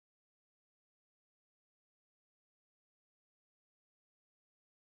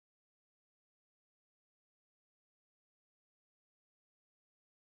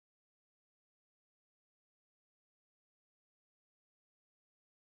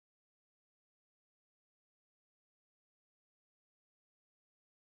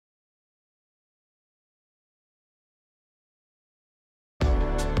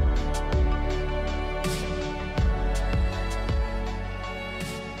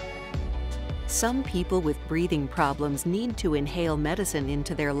Some people with breathing problems need to inhale medicine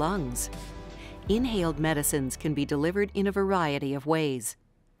into their lungs. Inhaled medicines can be delivered in a variety of ways.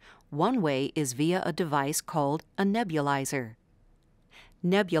 One way is via a device called a nebulizer.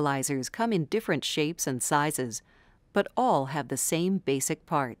 Nebulizers come in different shapes and sizes, but all have the same basic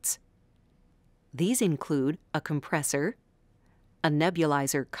parts. These include a compressor, a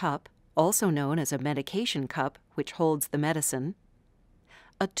nebulizer cup, also known as a medication cup, which holds the medicine,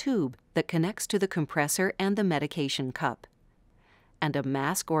 a tube that connects to the compressor and the medication cup, and a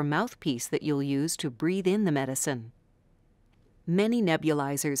mask or mouthpiece that you'll use to breathe in the medicine. Many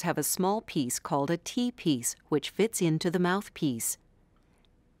nebulizers have a small piece called a T-piece, which fits into the mouthpiece,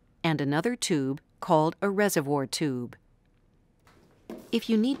 and another tube called a reservoir tube. If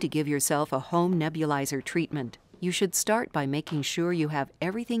you need to give yourself a home nebulizer treatment, you should start by making sure you have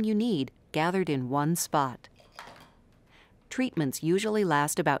everything you need gathered in one spot. Treatments usually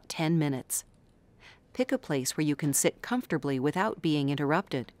last about 10 minutes. Pick a place where you can sit comfortably without being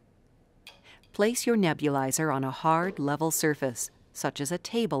interrupted. Place your nebulizer on a hard, level surface, such as a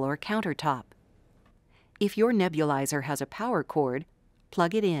table or countertop. If your nebulizer has a power cord,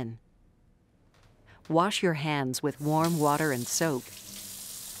 plug it in. Wash your hands with warm water and soap.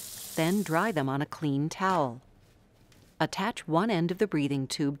 Then dry them on a clean towel. Attach one end of the breathing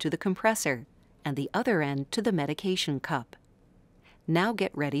tube to the compressor and the other end to the medication cup. Now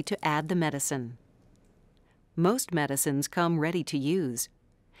get ready to add the medicine. Most medicines come ready to use.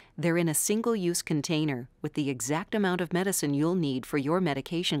 They're in a single-use container with the exact amount of medicine you'll need for your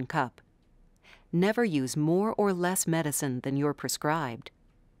medication cup. Never use more or less medicine than you're prescribed.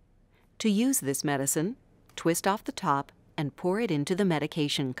 To use this medicine, twist off the top and pour it into the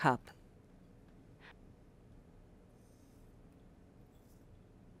medication cup.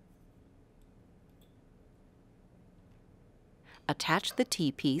 Attach the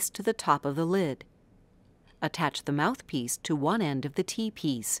T-piece to the top of the lid. Attach the mouthpiece to one end of the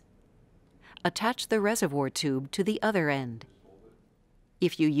T-piece. Attach the reservoir tube to the other end.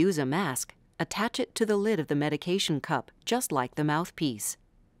 If you use a mask, attach it to the lid of the medication cup, just like the mouthpiece.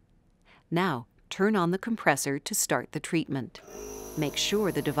 Now, turn on the compressor to start the treatment. Make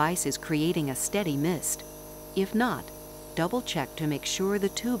sure the device is creating a steady mist. If not, double-check to make sure the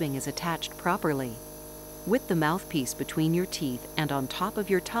tubing is attached properly. With the mouthpiece between your teeth and on top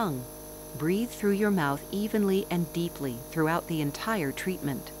of your tongue, breathe through your mouth evenly and deeply throughout the entire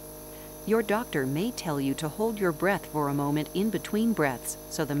treatment. Your doctor may tell you to hold your breath for a moment in between breaths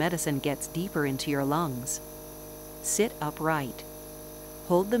so the medicine gets deeper into your lungs. Sit upright.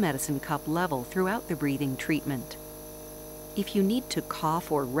 Hold the medicine cup level throughout the breathing treatment. If you need to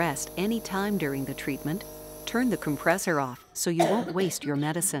cough or rest any time during the treatment, turn the compressor off so you won't waste your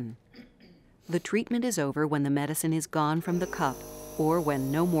medicine. The treatment is over when the medicine is gone from the cup or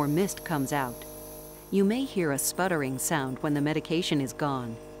when no more mist comes out. You may hear a sputtering sound when the medication is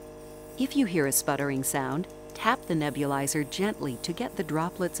gone. If you hear a sputtering sound, tap the nebulizer gently to get the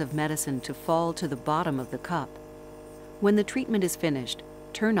droplets of medicine to fall to the bottom of the cup. When the treatment is finished,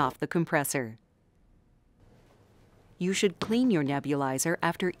 turn off the compressor. You should clean your nebulizer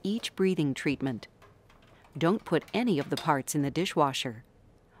after each breathing treatment. Don't put any of the parts in the dishwasher.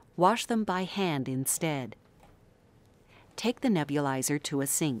 Wash them by hand instead. Take the nebulizer to a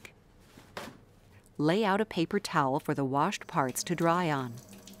sink. Lay out a paper towel for the washed parts to dry on.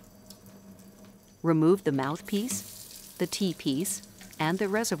 Remove the mouthpiece, the T-piece, and the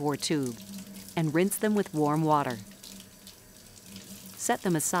reservoir tube, and rinse them with warm water. Set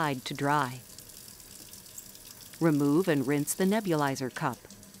them aside to dry. Remove and rinse the nebulizer cup.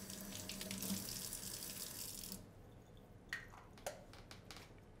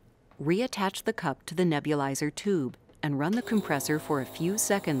 Reattach the cup to the nebulizer tube and run the compressor for a few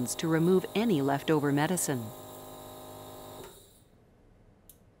seconds to remove any leftover medicine.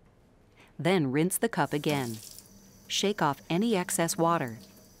 Then rinse the cup again. Shake off any excess water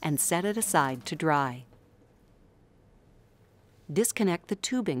and set it aside to dry. Disconnect the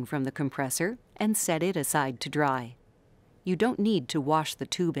tubing from the compressor and set it aside to dry. You don't need to wash the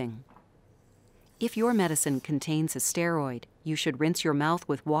tubing. If your medicine contains a steroid, you should rinse your mouth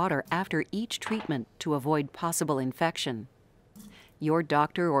with water after each treatment to avoid possible infection. Your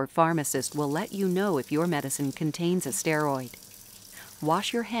doctor or pharmacist will let you know if your medicine contains a steroid.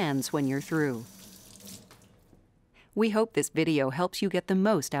 Wash your hands when you're through. We hope this video helps you get the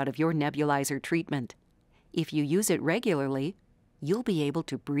most out of your nebulizer treatment. If you use it regularly, you'll be able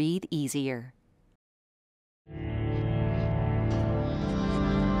to breathe easier.